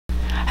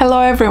Hello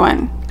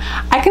everyone.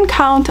 I can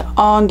count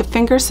on the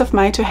fingers of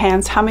my two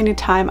hands how many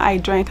times I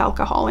drank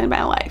alcohol in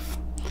my life.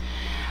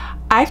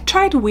 I've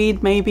tried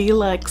weed maybe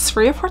like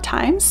 3 or 4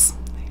 times,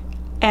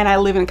 and I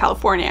live in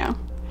California,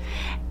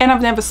 and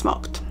I've never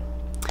smoked.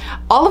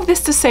 All of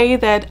this to say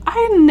that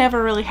I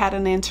never really had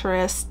an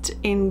interest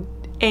in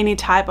any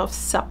type of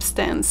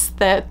substance,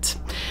 that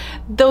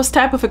those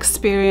type of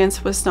experience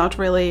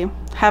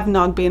have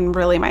not been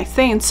really my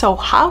thing. So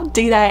how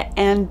did I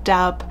end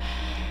up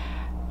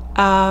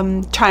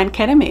trying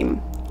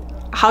ketamine?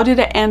 How did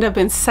I end up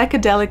in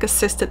psychedelic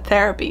assisted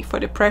therapy for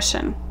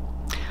depression?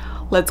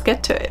 Let's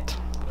get to it.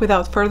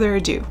 Without further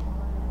ado,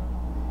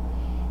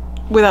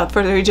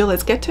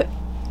 let's get to it.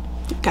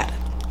 Got it.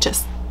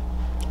 Just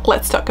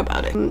let's talk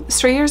about it.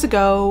 3 years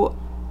ago,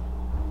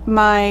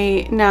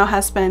 my now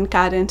husband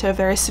got into a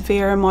very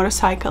severe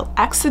motorcycle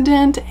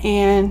accident,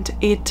 and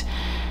it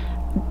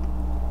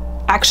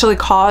actually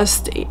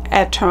caused a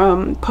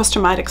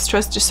post-traumatic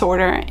stress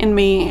disorder in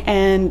me.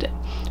 And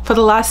for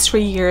the last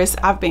 3 years,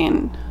 I've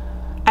been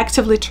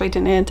actively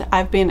treating it.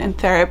 I've been in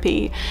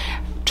therapy,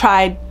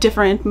 tried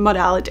different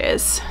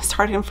modalities,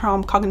 starting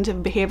from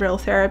cognitive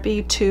behavioral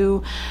therapy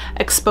to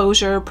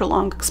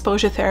prolonged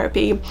exposure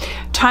therapy,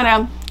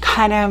 trying to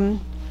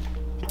kind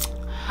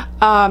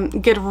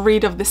of get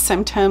rid of the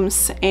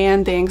symptoms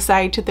and the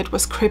anxiety that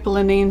was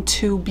crippling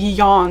into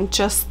beyond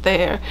just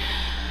the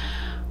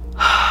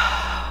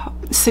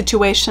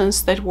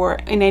situations that were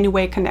in any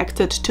way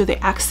connected to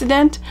the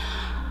accident.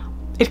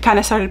 It kind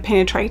of started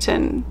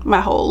penetrating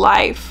my whole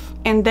life.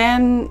 And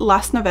then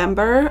last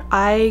November,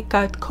 I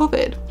got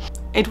COVID.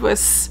 It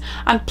was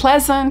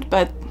unpleasant,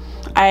 but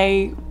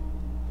I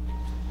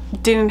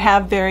didn't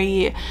have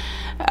very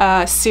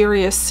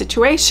serious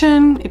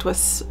situation. It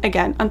was,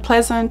 again,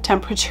 unpleasant,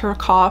 temperature,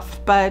 cough,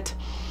 but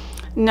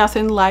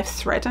nothing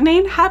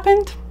life-threatening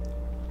happened,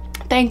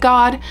 thank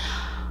God.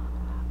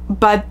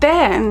 But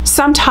then,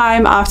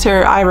 sometime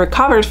after I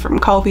recovered from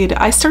COVID,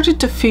 I started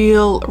to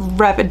feel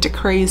rapid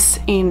decrease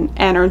in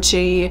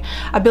energy,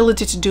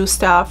 ability to do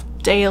stuff,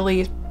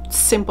 daily,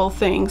 simple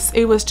things.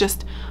 It was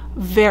just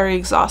very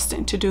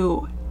exhausting to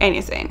do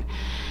anything.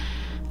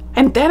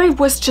 And then it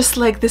was just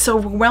like this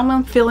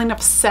overwhelming feeling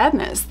of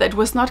sadness that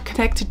was not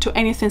connected to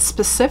anything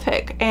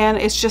specific, and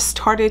it just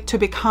started to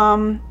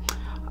become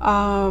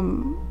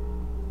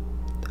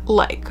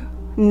like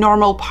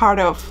normal part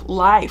of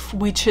life,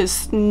 which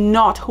is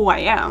not who I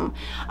am.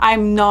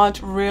 I'm not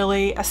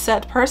really a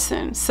sad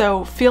person,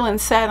 so feeling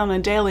sad on a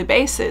daily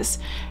basis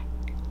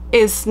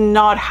is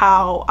not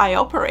how I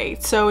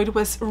operate. So it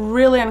was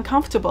really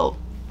uncomfortable,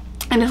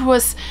 and it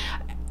was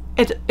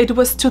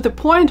to the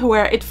point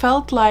where it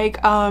felt like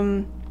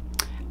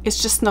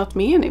it's just not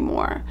me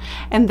anymore.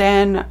 And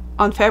then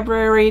on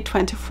February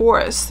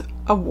 24th,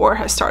 a war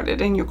has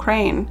started in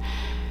Ukraine,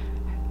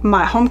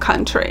 my home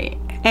country.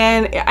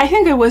 And I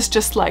think it was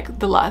just like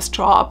the last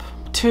drop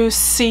to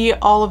see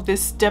all of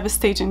this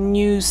devastating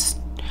news,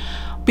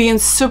 being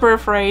super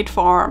afraid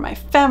for my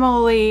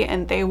family,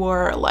 and they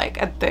were like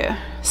at the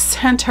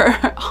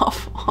center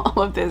of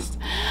all of this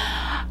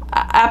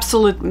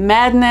absolute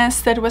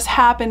madness that was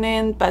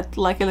happening. But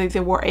luckily they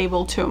were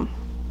able to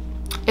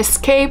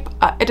escape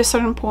at a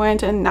certain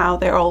point, and now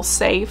they're all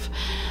safe.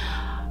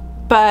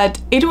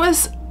 But it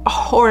was a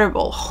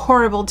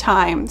horrible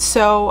time.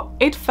 So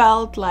it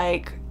felt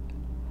like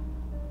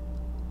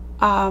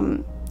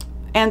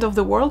end of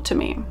the world to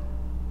me.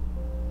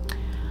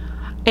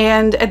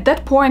 And at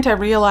that point I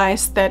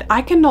realized that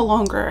I can no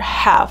longer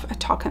have a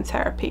talk-in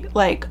therapy.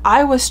 Like,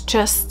 I was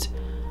just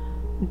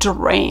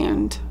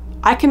drained.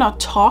 I cannot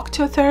talk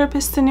to a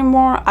therapist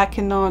anymore. I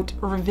cannot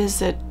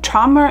revisit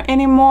trauma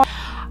anymore.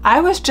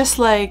 I was just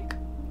like,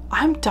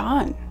 I'm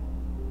done.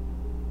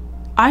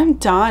 I'm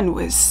done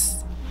with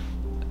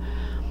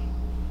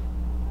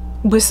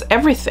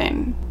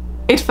everything.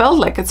 It felt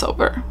like it's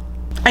over.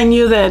 I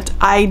knew that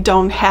I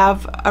don't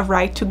have a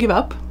right to give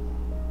up,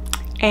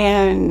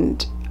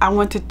 and I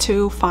wanted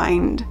to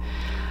find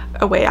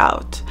a way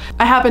out.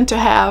 I happen to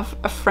have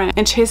a friend,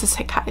 and she's a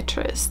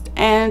psychiatrist,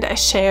 and I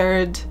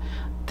shared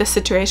the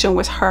situation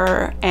with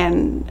her,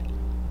 and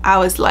I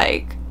was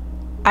like,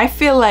 I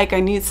feel like I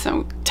need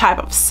some type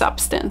of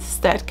substance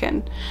that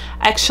can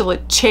actually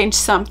change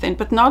something,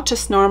 but not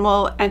just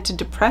normal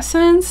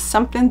antidepressants,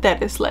 something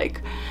that is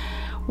like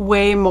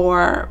way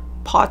more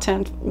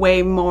potent,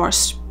 way more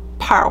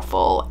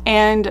powerful.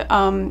 And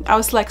I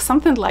was like,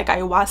 something like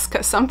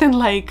ayahuasca, something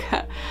like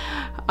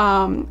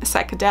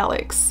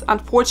psychedelics.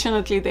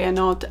 Unfortunately, they are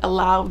not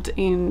allowed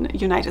in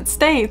United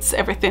States.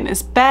 Everything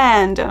is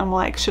banned, and I'm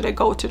like, should I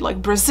go to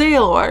like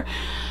Brazil or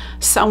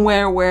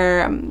somewhere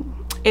where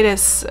it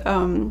is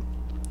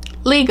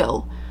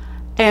legal?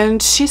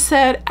 And she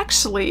said,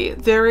 actually,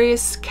 there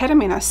is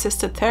ketamine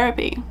assisted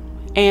therapy,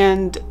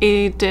 and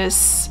it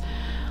is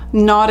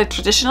not a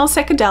traditional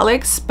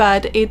psychedelics,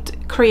 but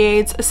it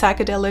creates a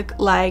psychedelic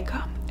like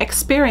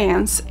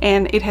experience,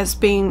 and it has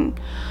been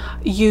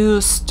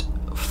used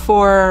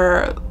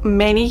for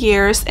many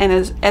years and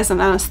as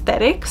an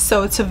anesthetic,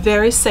 so it's a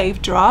very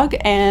safe drug,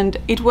 and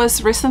it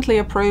was recently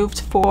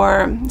approved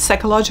for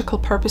psychological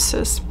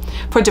purposes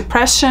for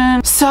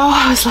depression. So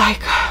I was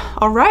like,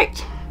 all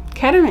right,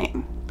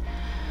 ketamine.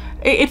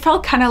 It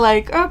felt kind of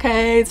like,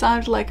 okay, it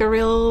sounds like a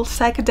real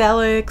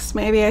psychedelics.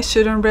 Maybe I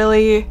shouldn't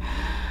really,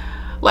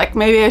 like,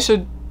 maybe I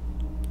should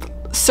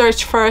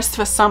search first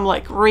for some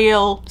like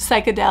real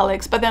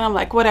psychedelics. But then I'm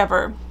like,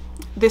 whatever,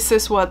 this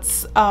is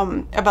what's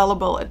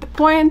available at the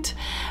point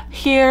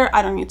here.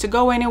 I don't need to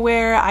go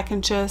anywhere. I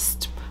can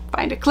just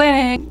find a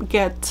clinic,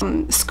 get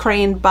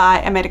screened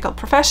by a medical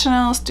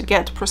professionals to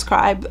get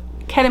prescribed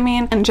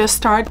ketamine, and just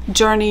start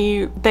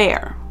journey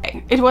there.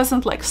 It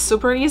wasn't like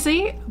super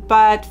easy,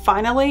 but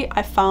finally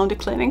I found a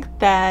clinic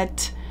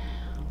that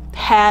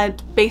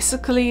had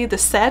basically the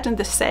set and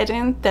the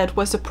setting that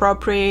was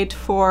appropriate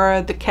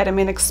for the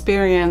ketamine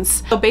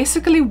experience. So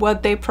basically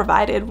what they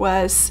provided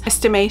was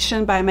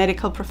estimation by a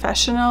medical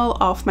professional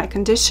of my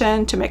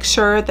condition to make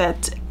sure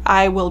that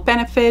I will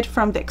benefit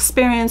from the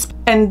experience.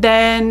 And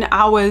then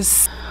I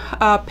was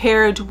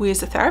paired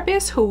with a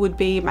therapist who would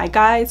be my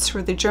guide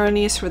through the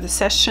journeys, through the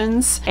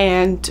sessions,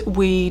 and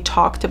we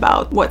talked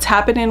about what's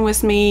happening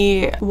with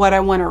me, what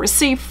I want to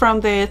receive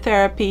from the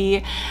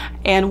therapy,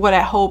 and what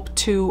I hope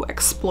to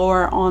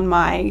explore on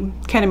my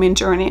ketamine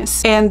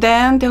journeys. And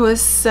then there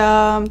was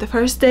the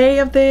first day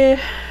of the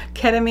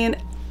ketamine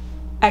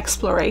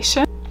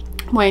exploration,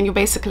 when you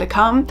basically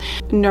come,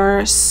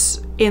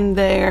 nurse in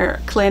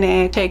their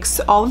clinic takes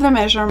all of the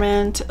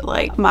measurement,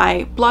 like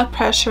my blood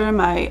pressure,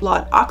 my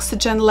blood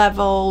oxygen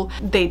level.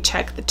 They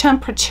check the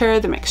temperature,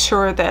 they make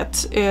sure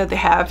that they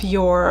have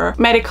your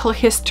medical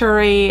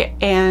history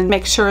and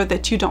make sure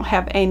that you don't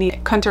have any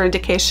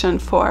contraindication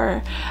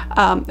for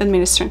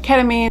administering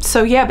ketamine.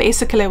 So yeah,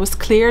 basically I was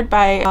cleared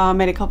by a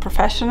medical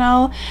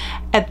professional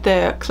at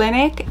the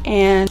clinic,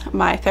 and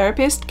my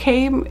therapist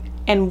came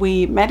and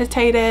we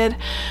meditated.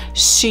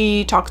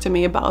 She talked to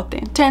me about the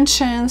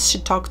intentions. She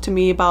talked to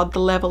me about the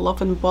level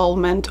of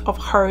involvement of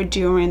her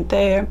during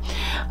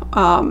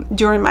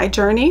my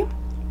journey.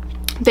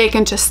 They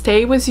can just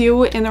stay with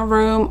you in a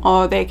room,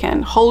 or they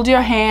can hold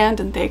your hand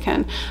and they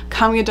can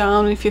calm you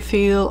down if you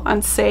feel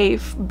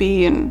unsafe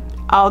being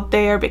out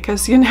there,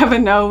 because you never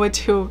know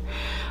what you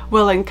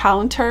will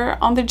encounter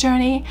on the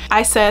journey.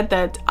 I said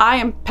that I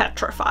am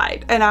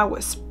petrified, and I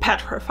was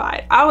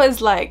petrified. I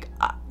was like,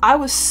 I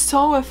was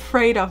so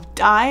afraid of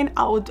dying.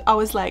 I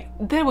was like,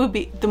 that would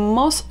be the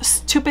most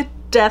stupid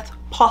death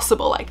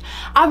possible. Like,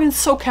 I've been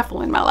so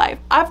careful in my life.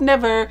 I've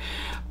never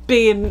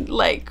been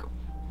like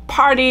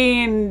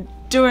partying,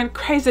 doing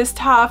crazy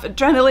stuff,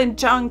 adrenaline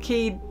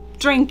junkie,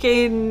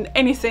 drinking,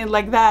 anything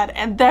like that.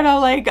 And then I'm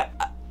like,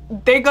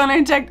 they're gonna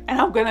inject and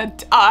I'm gonna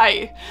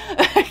die.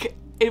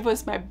 It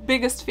was my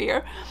biggest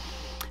fear.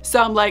 So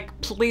I'm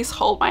like, please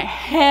hold my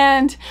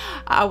hand.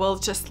 I will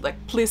just like,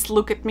 please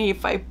look at me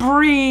if I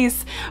breathe.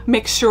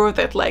 Make sure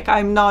that like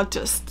I'm not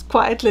just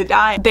quietly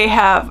dying. They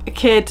have a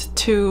kit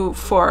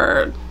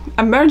for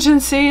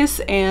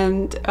emergencies,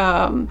 and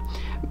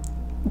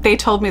they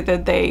told me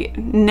that they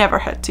never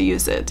had to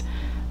use it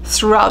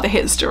throughout the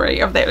history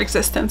of their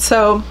existence.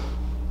 So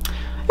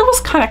it was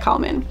kind of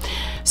calming.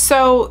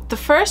 So the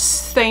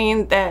first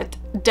thing that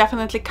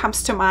definitely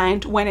comes to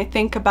mind when I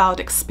think about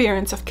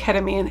experience of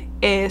ketamine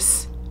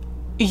is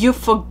you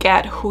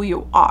forget who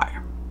you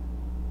are.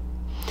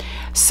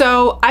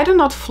 So I do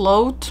not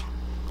float.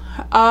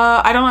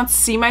 I do not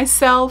see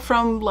myself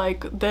from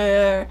like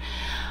the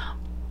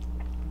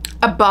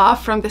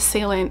above from the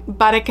ceiling,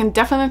 but I can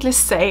definitely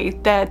say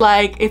that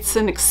like it's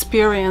an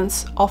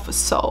experience of a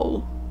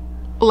soul.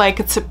 Like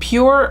it's a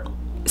pure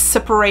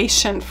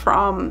separation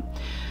from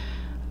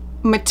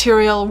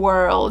material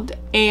world,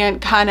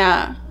 and kind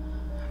of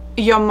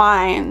your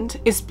mind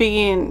is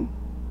being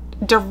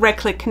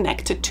directly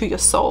connected to your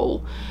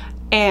soul,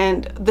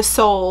 and the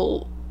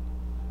soul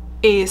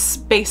is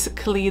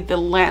basically the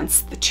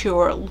lens that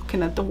you're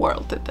looking at the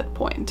world at that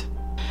point.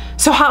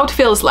 So how it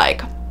feels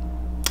like?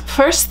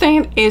 First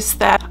thing is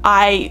that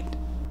I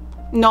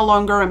no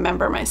longer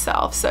remember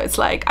myself. So it's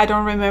like I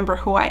don't remember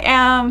who I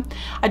am.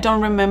 I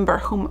don't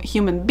remember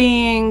human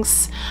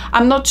beings.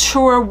 I'm not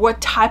sure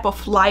what type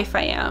of life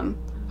I am.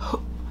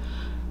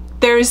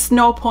 There is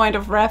no point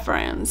of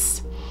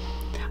reference.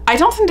 I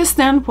don't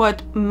understand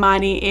what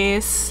money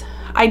is.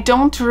 I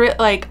don't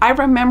I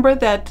remember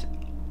that,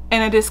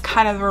 and it is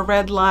kind of a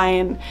red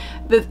line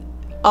that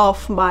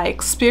of my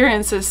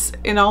experiences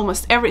in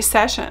almost every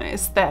session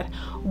is that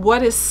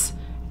what is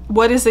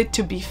it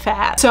to be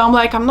fat? So I'm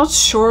like, I'm not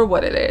sure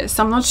what it is.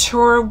 I'm not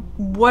sure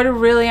what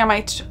really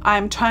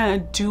I'm trying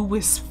to do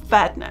with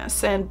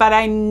fatness, but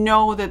I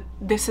know that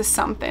this is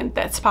something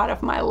that's part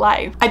of my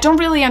life. I don't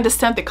really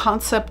understand the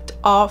concept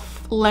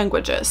of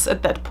languages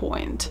at that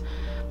point.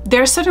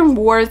 There are certain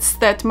words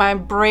that my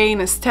brain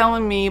is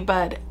telling me,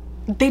 but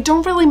they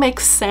don't really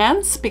make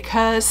sense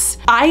because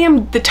I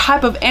am the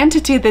type of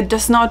entity that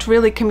does not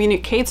really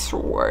communicate through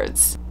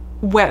words.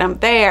 When I'm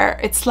there,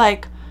 it's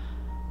like,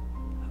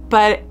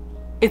 but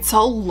it's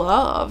all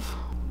love.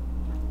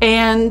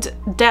 and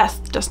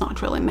death does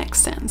not really make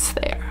sense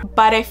there.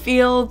 But I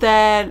feel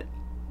that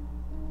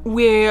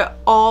we're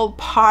all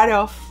part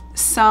of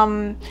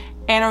some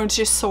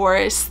energy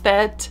source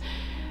that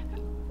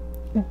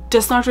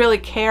does not really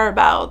care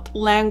about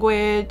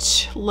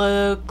language,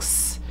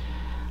 looks,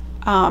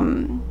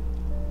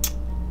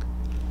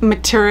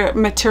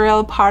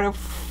 material part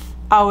of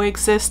our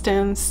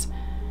existence.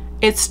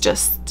 It's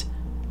just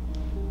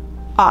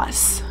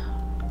us.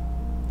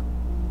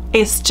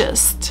 It's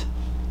just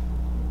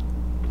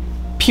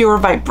pure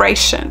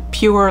vibration,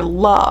 pure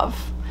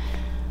love.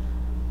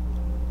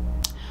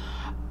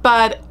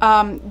 But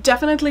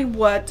definitely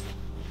what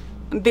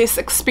these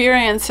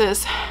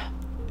experiences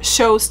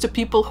shows to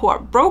people who are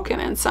broken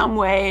in some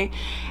way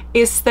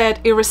is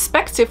that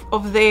irrespective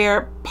of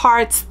their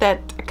parts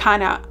that are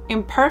kind of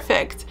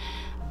imperfect,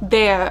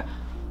 they're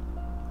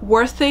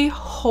worthy,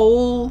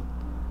 whole,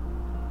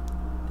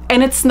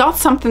 and it's not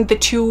something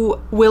that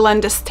you will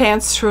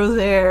understand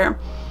through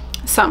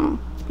some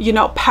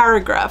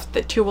paragraph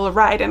that you will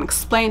write and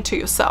explain to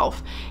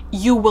yourself.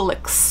 You will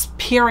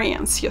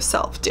experience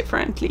yourself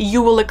differently.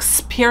 You will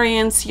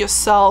experience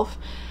yourself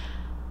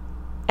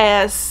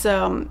as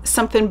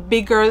something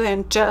bigger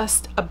than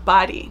just a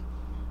body.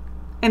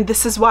 And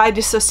this is why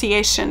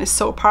dissociation is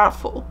so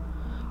powerful,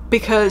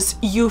 because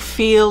you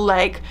feel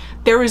like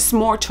there is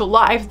more to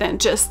life than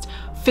just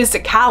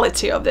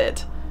physicality of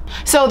it.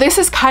 So this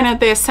is kind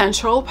of the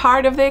essential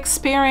part of the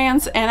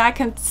experience, and I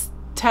can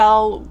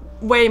tell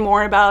way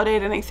more about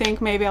it, and I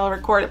think maybe I'll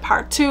record a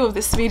part 2 of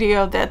this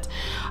video that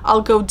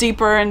I'll go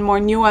deeper and more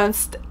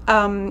nuanced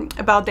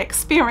about the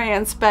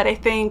experience. But I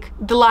think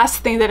the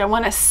last thing that I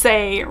want to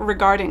say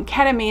regarding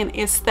ketamine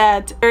is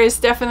that there is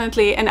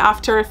definitely an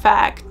after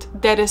effect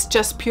that is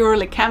just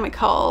purely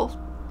chemical.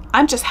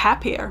 I'm just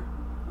happier.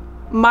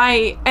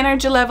 My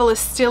energy level is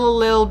still a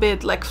little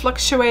bit like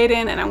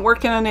fluctuating, and I'm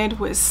working on it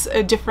with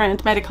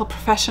different medical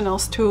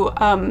professionals to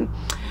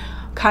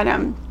kind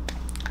of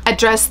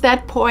address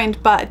that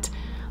point. But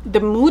the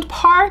mood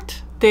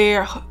part,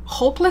 the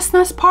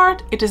hopelessness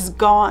part, it is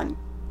gone.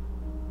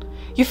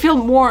 You feel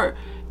more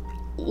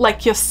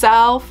like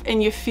yourself,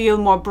 and you feel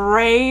more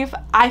brave.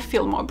 I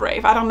feel more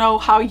brave. I don't know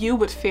how you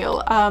would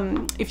feel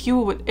if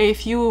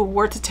you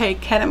were to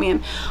take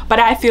ketamine, but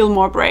I feel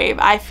more brave.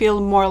 I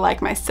feel more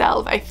like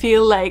myself. I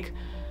feel like,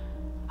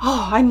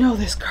 oh, I know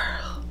this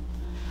girl.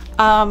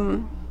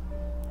 And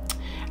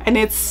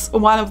it's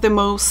one of the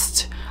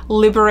most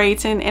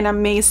liberating and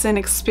amazing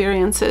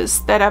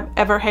experiences that I've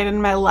ever had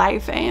in my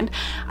life, and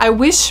I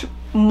wish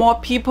more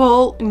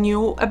people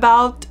knew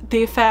about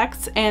the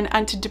effects and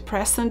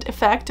antidepressant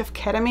effect of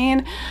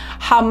ketamine,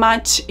 how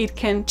much it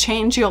can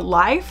change your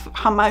life,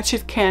 how much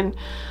it can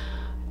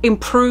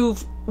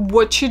improve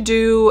what you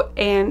do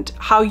and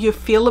how you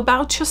feel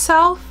about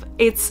yourself.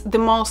 It's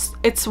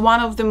one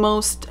of the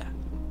most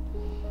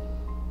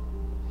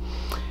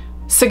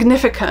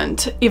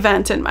significant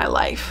event in my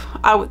life,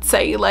 I would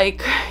say.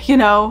 Like,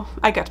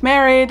 I got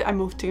married, I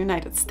moved to the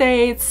United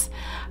States,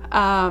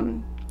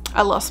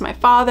 I lost my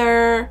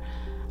father,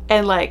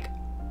 and like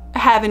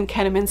having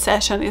ketamine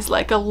session is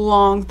like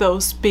along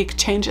those big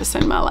changes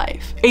in my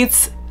life.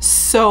 It's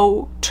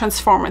so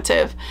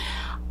transformative.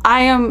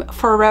 I am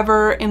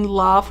forever in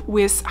love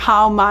with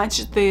how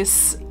much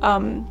this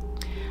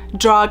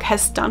drug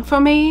has done for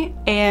me,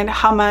 and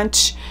how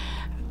much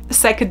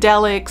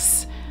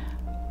psychedelics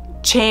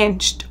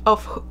changed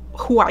of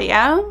who I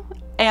am,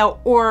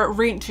 or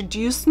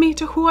reintroduced me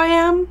to who I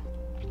am,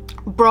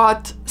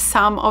 brought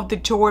some of the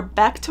joy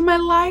back to my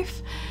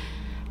life.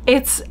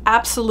 It's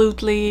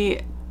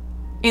absolutely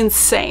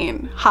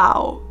insane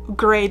how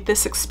great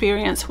this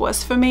experience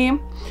was for me.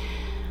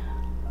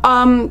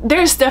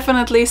 There's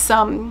definitely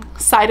some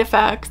side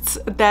effects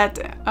that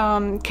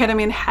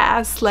ketamine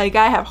has. Like,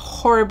 I have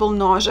horrible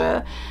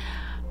nausea.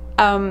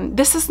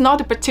 This is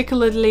not a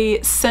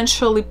particularly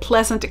sensually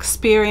pleasant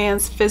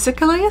experience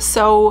physically,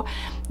 so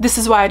this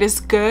is why it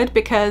is good,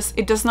 because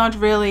it does not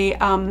really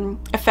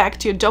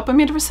affect your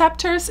dopamine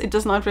receptors. It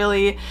does not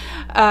really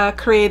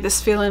create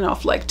this feeling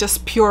of like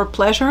just pure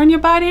pleasure in your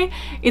body.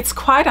 It's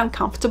quite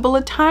uncomfortable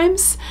at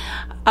times,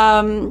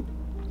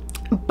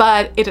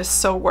 but it is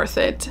so worth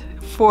it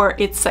for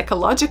its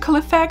psychological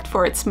effect,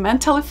 for its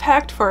mental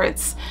effect, for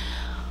its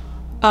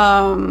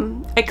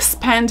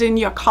expanding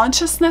your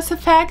consciousness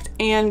effect.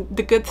 And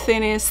the good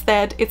thing is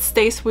that it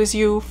stays with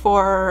you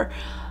for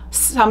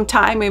some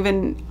time,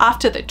 even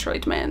after the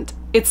treatment.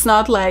 It's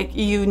not like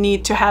you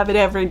need to have it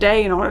every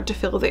day in order to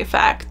feel the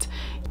effect.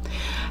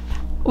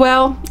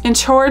 Well, in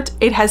short,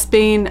 it has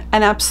been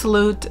an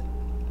absolute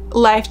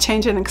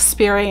life-changing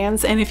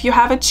experience, and if you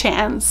have a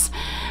chance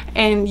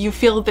and you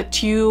feel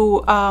that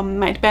you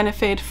might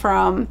benefit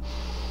from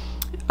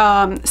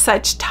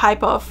such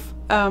type of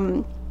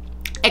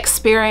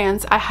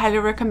experience, I highly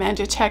recommend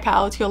you check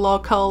out your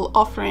local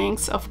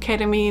offerings of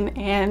ketamine,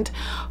 and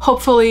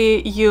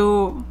hopefully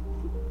you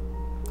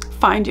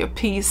find your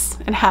peace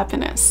and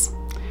happiness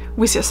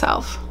with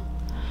yourself.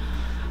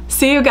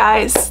 See you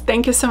guys.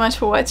 Thank you so much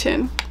for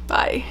watching.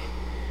 Bye.